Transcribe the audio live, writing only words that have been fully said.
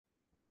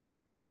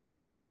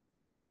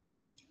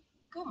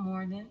Good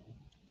morning.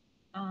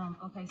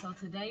 Okay, so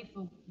today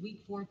for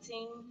week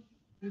 14,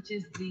 which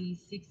is the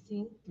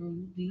 16th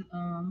through the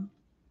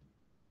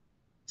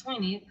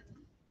 20th,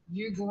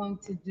 you're going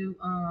to do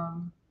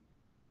let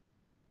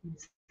me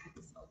skip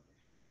this over.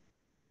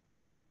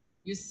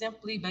 You're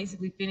simply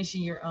basically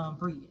finishing your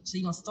bridge. So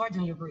you're gonna start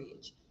doing your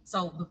bridge.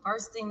 So the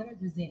first thing, let me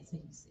present so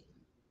you see.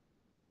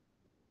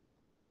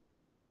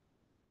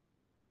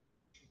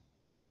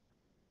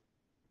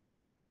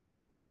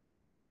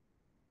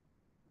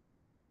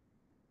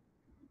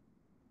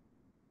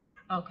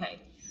 Okay,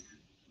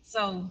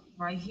 so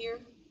right here,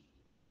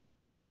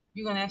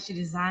 you're gonna actually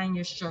design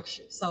your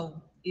structure. So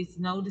it's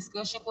no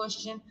discussion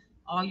question.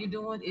 All you're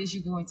doing is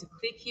you're going to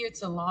click here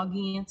to log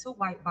in to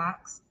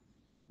Whitebox.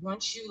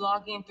 Once you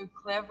log in through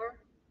Clever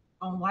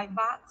on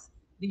Whitebox,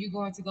 then you're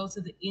going to go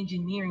to the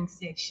engineering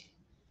section.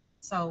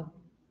 So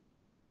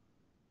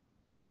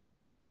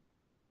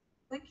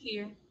click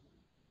here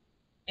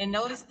and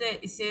notice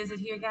that it says it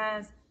here,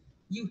 guys.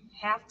 You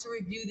have to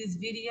review this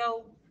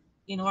video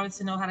in order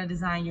to know how to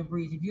design your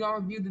bridge. If you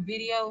don't review the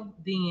video,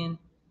 then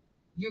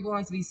you're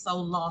going to be so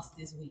lost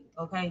this week,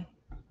 okay?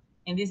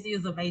 And this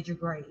is a major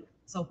grade.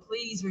 So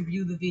please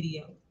review the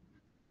video.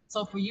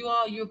 So for you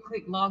all, you'll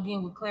click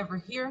login with Clever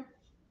here.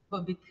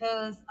 But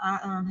because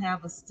I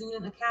have a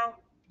student account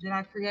that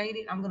I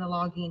created, I'm going to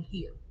log in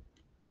here.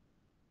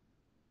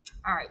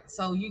 All right,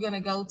 so you're going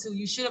to go to,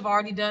 you should have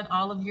already done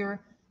all of your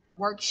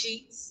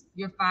worksheets,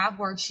 your 5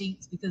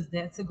 worksheets, because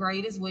that's a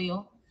grade as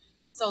well.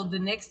 So the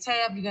next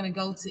tab, you're going to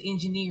go to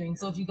engineering.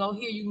 So if you go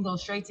here, you can go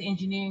straight to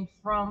engineering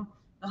from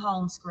the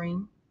home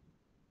screen.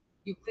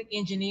 You click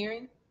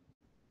engineering.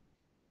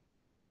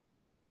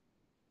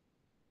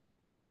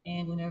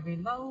 And whenever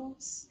it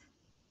loads,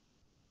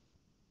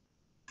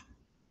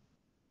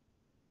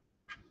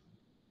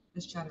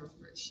 let's try to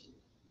refresh it.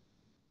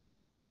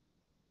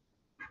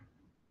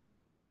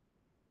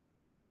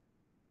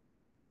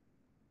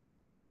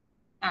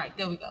 All right,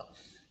 there we go.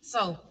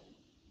 So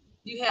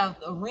you have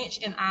a wrench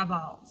and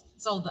eyeballs.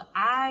 So the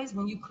eyes,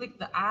 when you click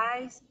the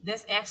eyes,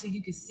 that's actually,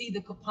 you can see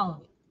the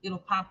component. It'll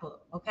pop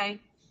up,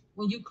 okay?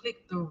 When you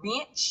click the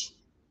wrench,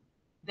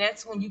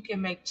 that's when you can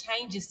make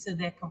changes to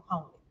that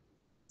component.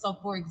 So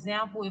for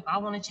example, if I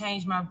want to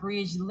change my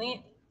bridge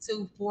length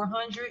to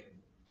 400,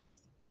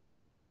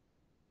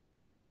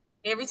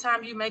 every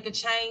time you make a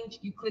change,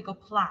 you click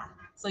apply.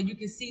 So you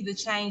can see the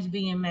change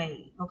being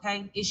made,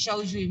 okay? It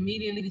shows you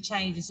immediately the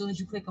change as soon as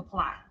you click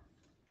apply.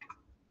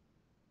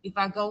 If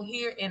I go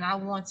here and I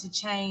want to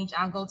change,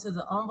 I'll go to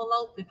the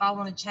envelope. If I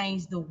want to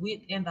change the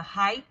width and the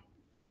height,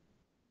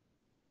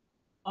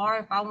 or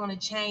if I want to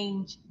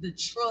change the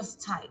truss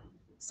type.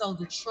 So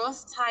the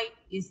truss type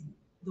is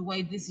the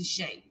way this is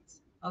shaped,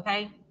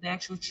 okay? The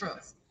actual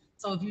truss.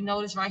 So if you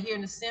notice right here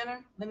in the center,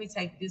 let me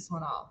take this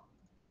one off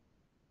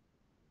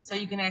so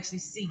you can actually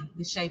see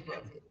the shape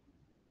of it.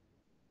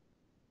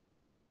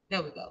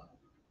 There we go.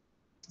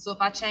 So if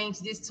I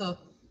change this to,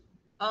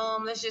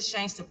 let's just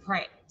change to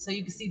Pratt so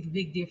you can see the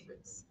big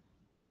difference.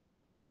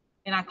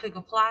 And I click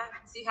apply,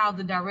 see how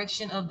the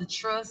direction of the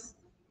truss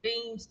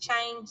beams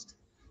changed?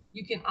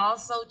 You can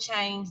also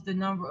change the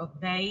number of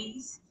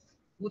bays,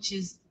 which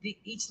is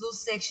each little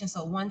section.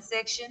 So one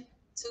section,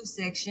 two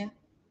section,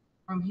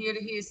 from here to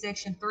here is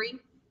section 3,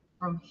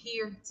 from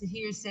here to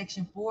here is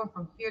section 4,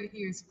 from here to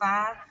here is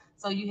 5.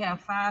 So you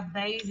have 5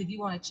 bays. If you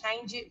want to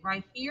change it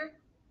right here,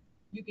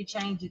 you can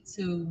change it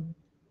to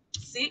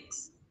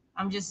 6.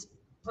 I'm just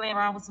playing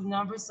around with some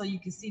numbers so you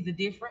can see the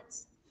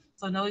difference.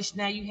 So notice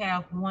now you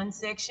have one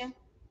section.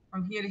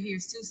 From here to here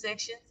is 2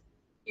 sections.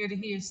 Here to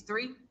here is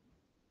 3.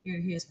 Here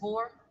to here is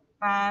 4,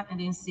 5,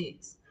 and then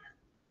 6.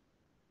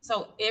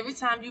 So every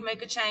time you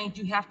make a change,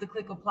 you have to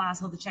click apply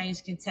so the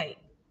change can take.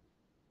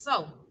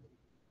 So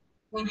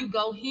when you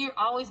go here,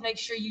 always make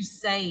sure you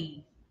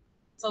save.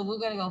 So we're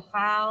gonna go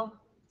file,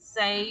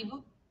 save.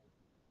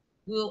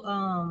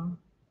 We'll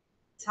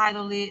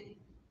title it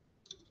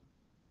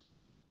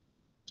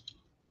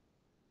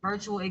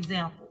virtual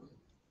example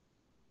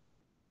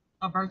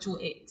or virtual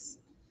X.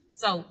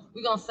 So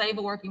we're gonna save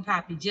a working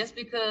copy just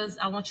because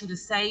I want you to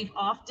save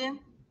often,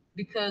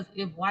 because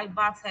if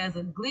Whitebox has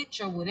a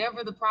glitch or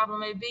whatever the problem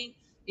may be,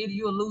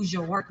 you'll lose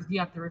your work if you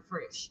have to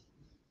refresh.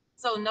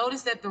 So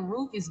notice that the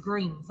roof is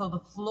green. So the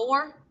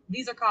floor,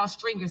 these are called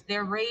stringers,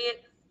 they're red,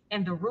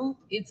 and the roof,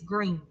 it's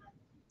green.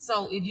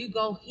 So if you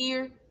go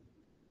here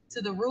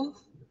to the roof,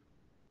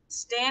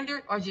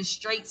 standard or just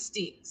straight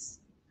sticks.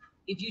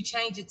 If you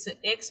change it to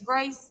X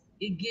brace,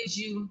 it gives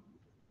you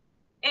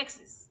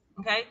X's,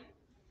 okay?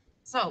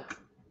 So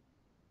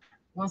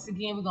once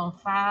again, we're gonna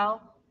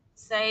file,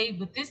 save,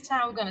 but this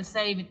time we're gonna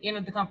save and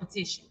enter the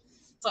competition.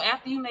 So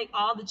after you make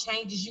all the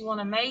changes you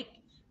wanna make,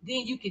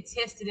 then you can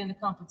test it in the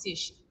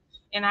competition.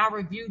 And I'll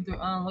review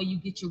the way you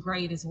get your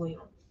grade as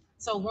well.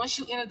 So once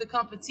you enter the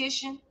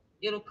competition,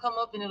 it'll come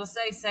up and it'll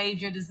say save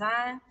your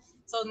design.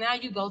 So now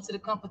you go to the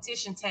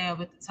competition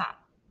tab at the top.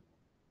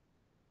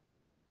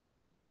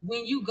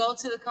 When you go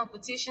to the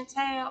competition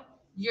tab,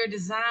 your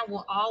design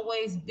will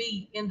always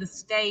be in the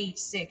stage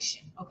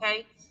section,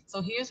 okay?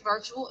 So here's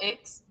virtual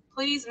X.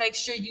 please make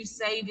sure you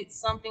save it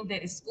something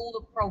that is school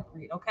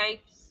appropriate,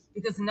 okay?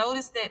 Because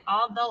notice that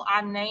although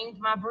I named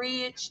my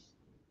bridge,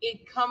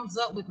 it comes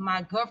up with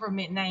my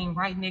government name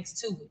right next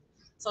to it.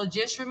 So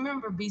just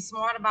remember, be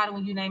smart about it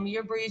when you name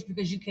your bridge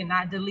because you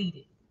cannot delete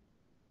it.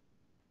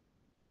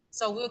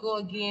 So we'll go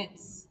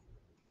against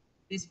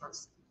this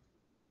person.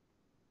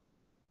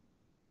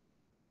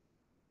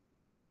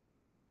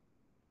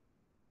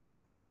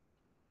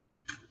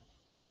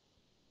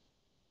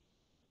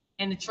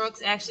 And the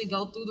trucks actually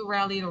go through the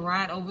rally to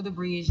ride over the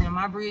bridge. Now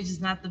my bridge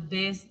is not the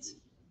best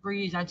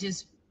bridge. I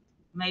just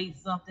made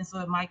something so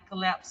it might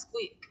collapse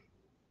quick.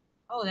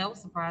 Oh, that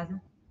was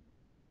surprising.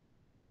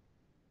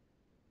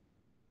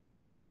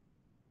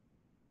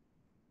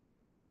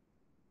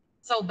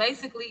 So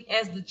basically,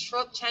 as the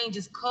truck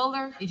changes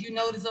color, if you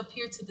notice up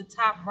here to the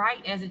top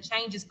right, as it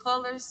changes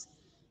colors,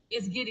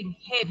 it's getting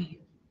heavier.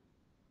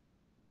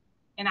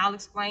 And I'll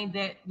explain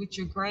that with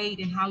your grade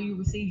and how you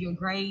receive your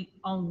grade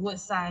on what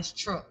size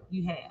truck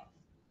you have.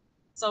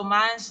 So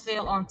mine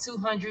fell on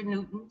 200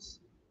 newtons.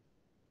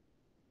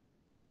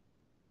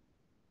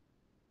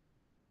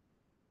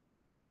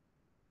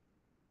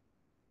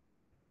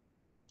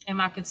 And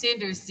my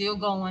contender is still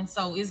going.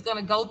 So it's going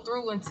to go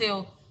through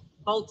until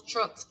both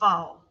trucks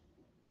fall.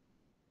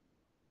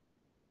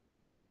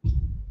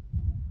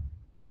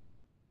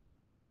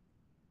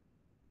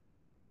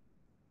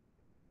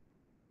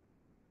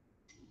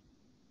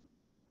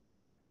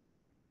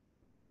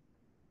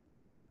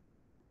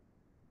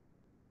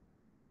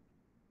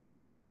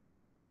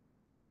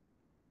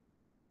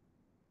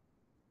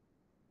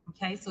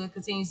 Okay, so it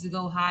continues to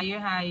go higher,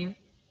 higher.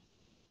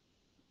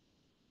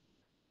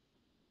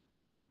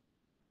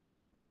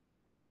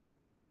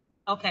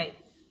 Okay,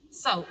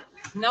 so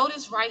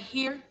notice right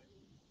here,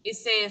 it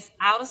says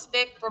out of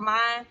spec for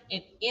mine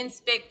and in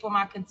spec for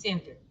my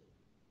contender.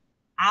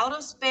 Out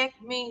of spec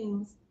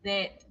means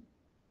that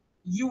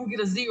you will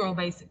get a zero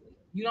basically.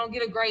 You don't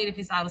get a grade if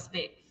it's out of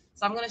spec.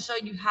 So I'm going to show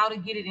you how to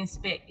get it in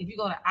spec. If you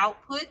go to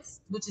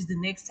outputs, which is the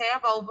next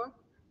tab over,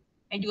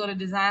 and you go to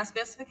design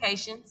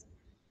specifications,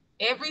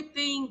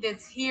 everything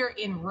that's here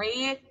in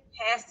red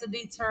has to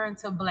be turned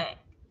to black.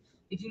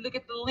 If you look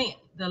at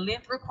the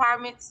length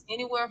requirements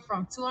anywhere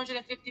from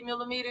 250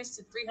 millimeters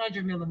to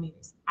 300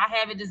 millimeters. I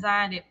have it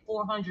designed at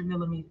 400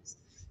 millimeters.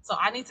 So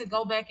I need to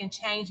go back and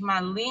change my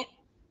length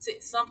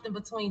to something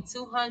between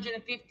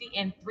 250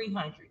 and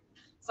 300.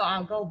 So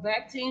I'll go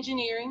back to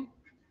engineering.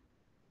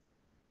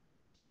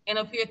 And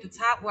up here at the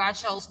top where I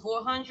chose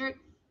 400,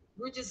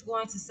 we're just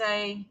going to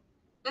say,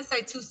 let's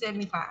say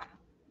 275.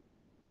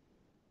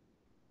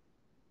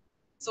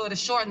 So it'll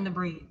shorten the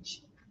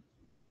bridge.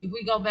 If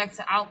we go back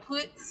to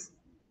outputs,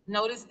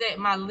 notice that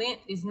my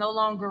length is no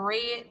longer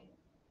red.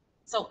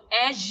 So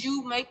as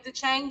you make the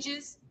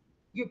changes,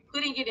 you're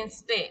putting it in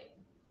spec.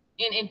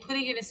 And in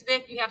putting it in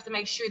spec, you have to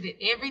make sure that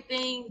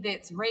everything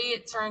that's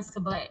red turns to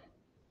black.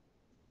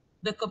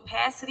 The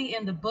capacity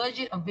and the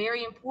budget are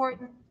very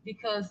important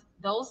because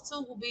those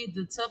two will be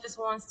the toughest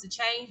ones to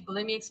change. But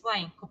let me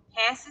explain.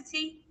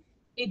 Capacity,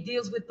 it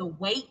deals with the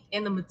weight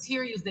and the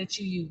materials that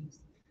you use.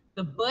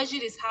 The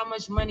budget is how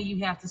much money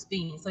you have to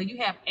spend. So you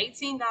have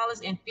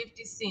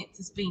 $18.50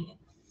 to spend.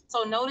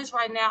 So notice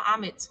right now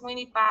I'm at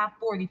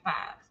 $25.45.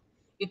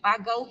 If I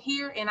go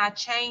here and I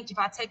change, if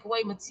I take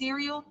away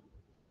material,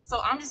 so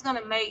I'm just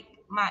gonna make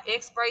my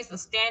X brace a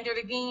standard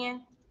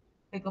again.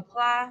 Click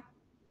apply.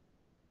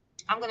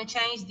 I'm going to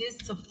change this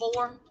to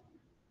 4.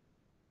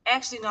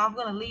 Actually, no, I'm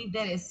going to leave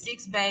that at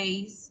 6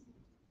 bays,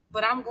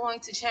 but I'm going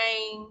to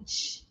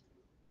change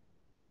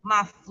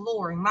my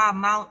flooring, my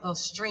amount of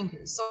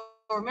stringers. So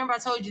remember I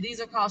told you these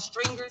are called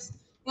stringers.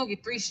 You're going to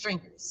get 3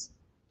 stringers.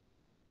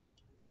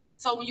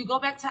 So when you go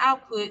back to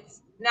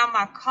outputs, now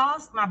my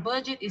cost, my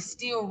budget is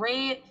still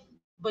red,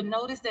 but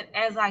notice that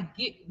as I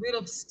get rid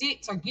of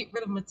sticks or get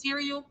rid of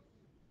material,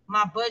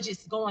 my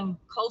budget's going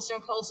closer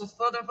and closer,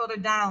 further and further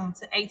down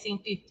to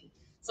 1850.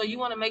 So you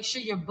want to make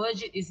sure your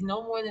budget is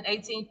no more than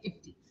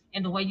 1850.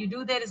 And the way you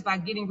do that is by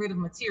getting rid of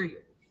material.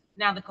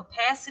 Now the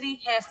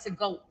capacity has to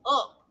go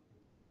up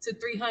to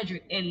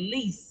 300 at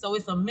least. So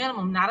it's a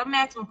minimum, not a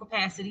maximum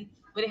capacity,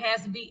 but it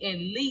has to be at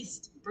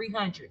least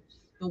 300.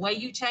 The way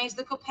you change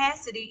the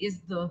capacity is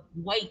the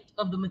weight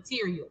of the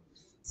material.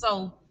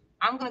 So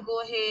I'm going to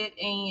go ahead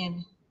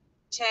and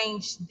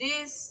change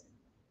this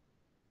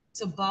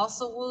to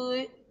balsa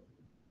wood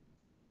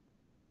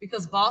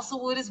because balsa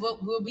wood is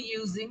what we'll be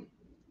using.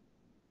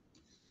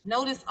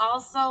 Notice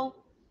also,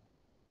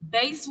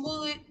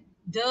 basswood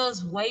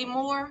does way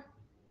more,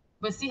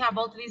 but see how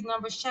both of these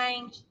numbers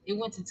change? It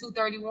went to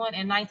 231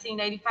 and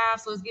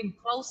 1985, so it's getting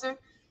closer.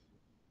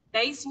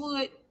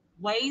 Basswood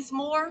weighs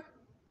more,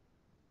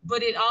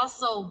 but it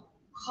also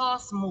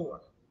costs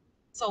more.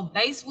 So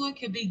basswood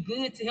can be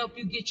good to help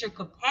you get your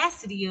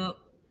capacity up,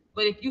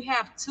 but if you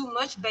have too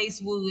much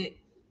basswood,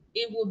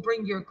 it will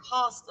bring your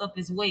cost up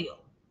as well.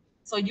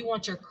 So you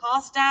want your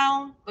cost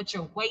down, but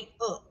your weight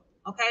up,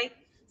 okay?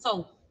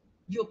 So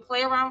you'll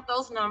play around with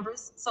those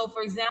numbers. So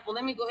for example,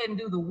 let me go ahead and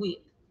do the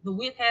width. The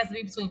width has to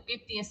be between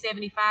 50 and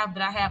 75,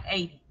 but I have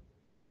 80.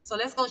 So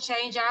let's go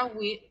change our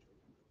width.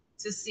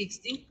 to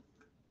 60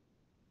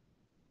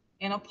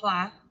 and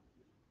apply.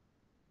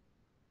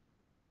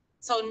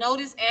 So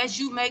notice as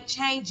you make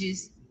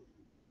changes,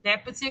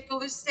 that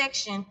particular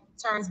section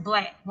turns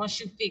black once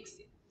you fix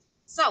it.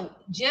 So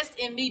just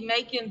in me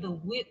making the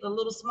width a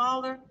little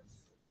smaller,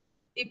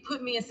 it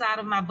put me inside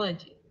of my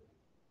budget.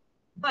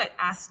 But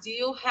I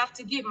still have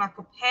to get my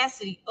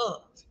capacity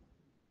up.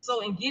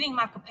 So in getting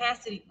my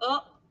capacity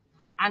up,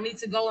 I need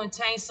to go and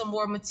change some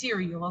more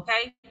material,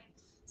 okay?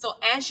 So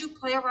as you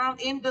play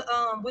around in the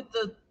with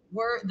the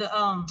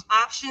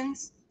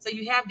options, so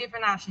you have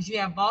different options. You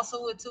have balsa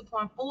wood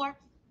 2.4,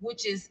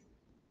 which is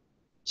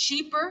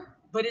cheaper,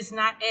 but it's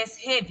not as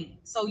heavy.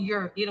 So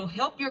it'll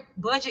help your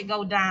budget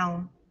go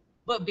down,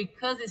 but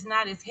because it's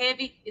not as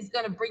heavy, it's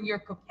gonna bring your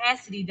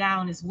capacity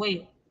down as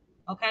well.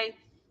 Okay,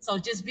 so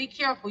just be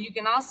careful. You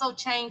can also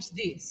change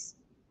this.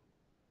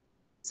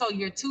 So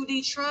your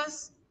 2D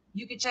truss,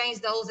 you can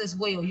change those as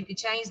well. You can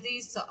change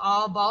these to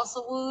all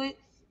balsa wood.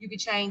 You can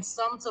change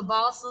some to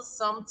balsa,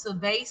 some to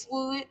base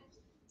wood.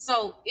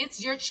 So it's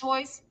your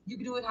choice. You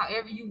can do it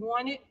however you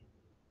want it.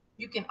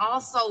 You can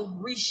also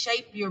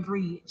reshape your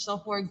bridge. So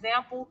for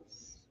example,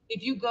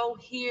 if you go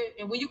here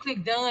and when you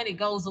click done, it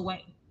goes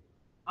away.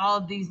 All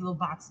of these little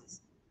boxes.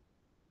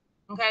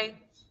 Okay.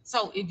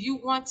 So if you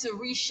want to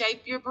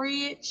reshape your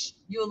bridge,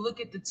 you'll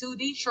look at the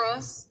 2D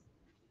truss.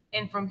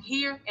 And from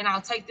here, and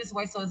I'll take this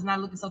away so it's not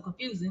looking so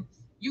confusing,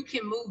 you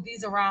can move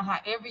these around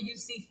however you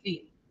see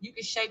fit. You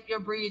can shape your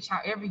bridge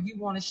however you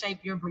want to shape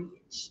your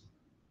bridge.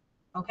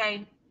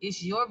 Okay?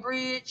 It's your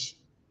bridge.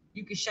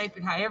 You can shape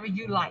it however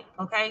you like.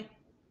 Okay?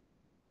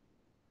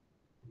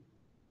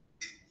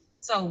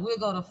 So we'll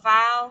go to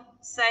File,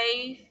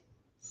 Save,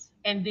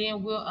 and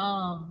then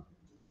we'll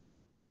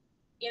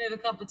enter the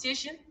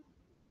competition.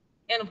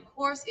 And of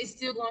course, it's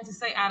still going to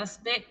say out of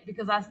spec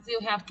because I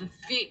still have to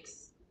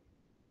fix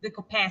the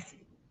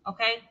capacity.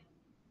 Okay?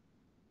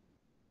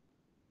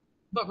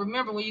 But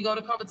remember, when you go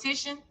to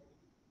competition,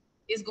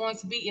 it's going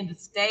to be in the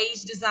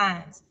stage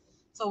designs.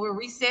 So we'll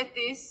reset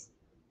this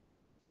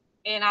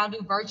and I'll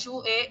do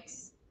virtual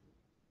X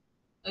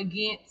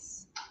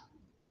against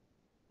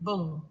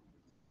boom.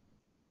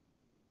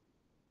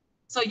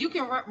 So you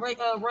can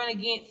run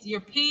against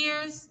your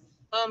peers.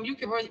 You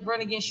can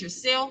run against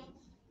yourself.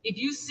 If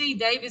you see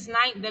Davis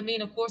Knight, that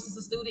means, of course, it's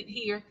a student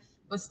here,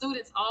 but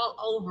students all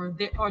over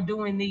that are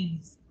doing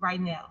these right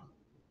now,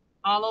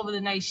 all over the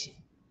nation.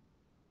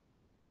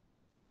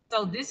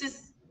 So this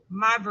is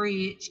my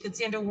bridge.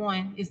 Contender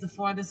 1 is the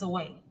farthest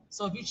away.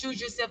 So if you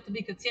choose yourself to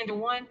be contender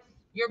 1,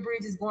 your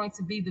bridge is going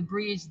to be the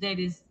bridge that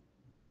is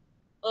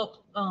up,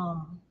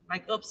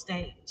 like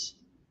upstage.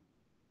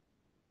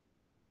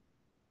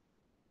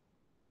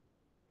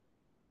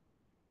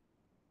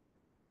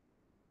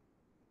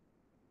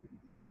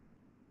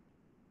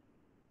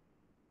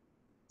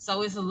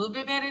 So it's a little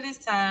bit better this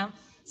time.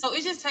 So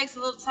it just takes a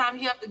little time.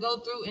 You have to go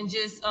through and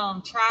just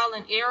trial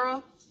and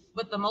error.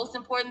 But the most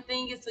important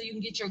thing is so you can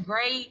get your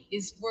grade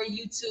is for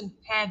you to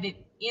have it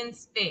in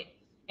spec.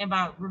 And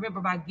by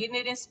getting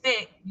it in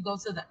spec, you go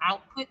to the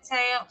output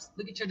tabs,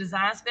 look at your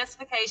design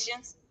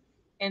specifications.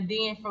 And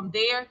then from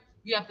there,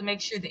 you have to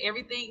make sure that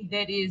everything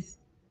that is,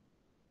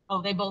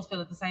 oh, they both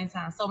fill at the same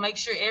time. So make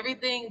sure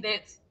everything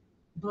that's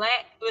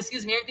black,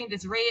 everything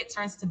that's red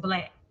turns to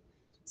black.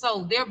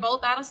 So they're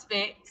both out of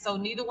spec. So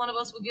neither one of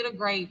us will get a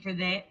grade for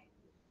that.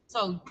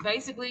 So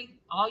basically,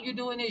 all you're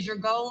doing is your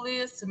goal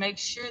is to make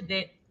sure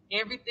that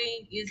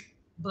everything is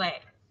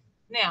black.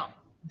 Now,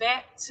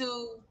 back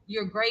to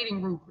your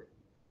grading rubric.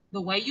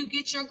 The way you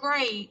get your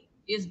grade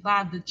is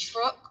by the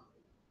truck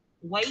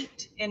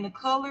weight and the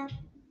color,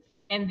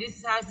 and this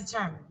is how it's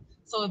determined.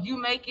 So if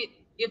you make it,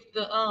 if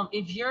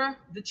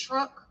the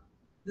truck,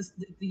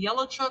 the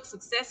yellow truck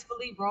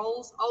successfully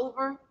rolls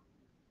over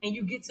and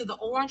you get to the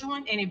orange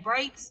one and it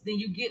breaks, then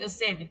you get a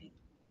 70.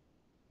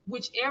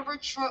 Whichever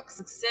truck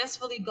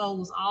successfully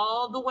goes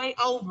all the way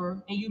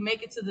over and you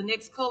make it to the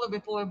next color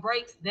before it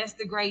breaks, that's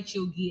the grade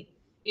you'll get.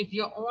 If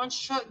your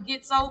orange truck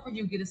gets over,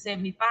 you get a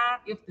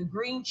 75. If the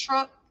green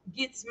truck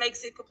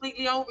makes it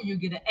completely over, you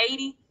get an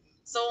 80,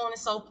 so on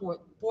and so forth.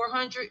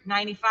 400,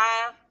 95,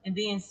 and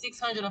then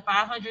 600 or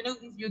 500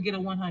 newtons, you'll get a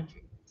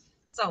 100.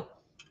 So,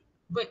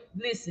 but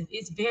listen,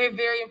 it's very,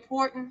 very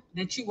important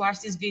that you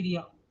watch this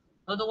video.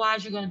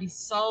 Otherwise, you're going to be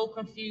so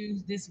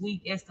confused this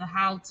week as to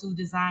how to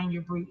design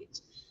your bridge.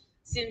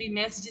 Send me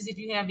messages if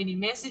you have any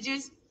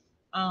messages.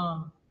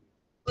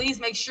 Please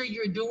make sure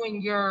you're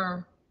doing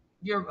your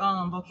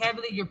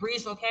vocabulary, your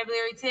bridge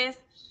vocabulary test,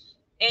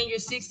 and your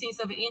 16th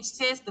of an inch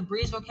test. The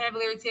bridge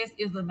vocabulary test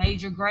is the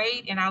major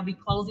grade, and I'll be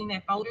closing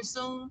that folder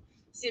soon.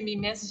 Send me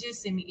messages,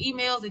 send me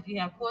emails if you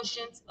have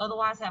questions.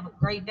 Otherwise, have a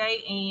great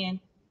day and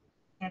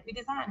happy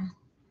designing.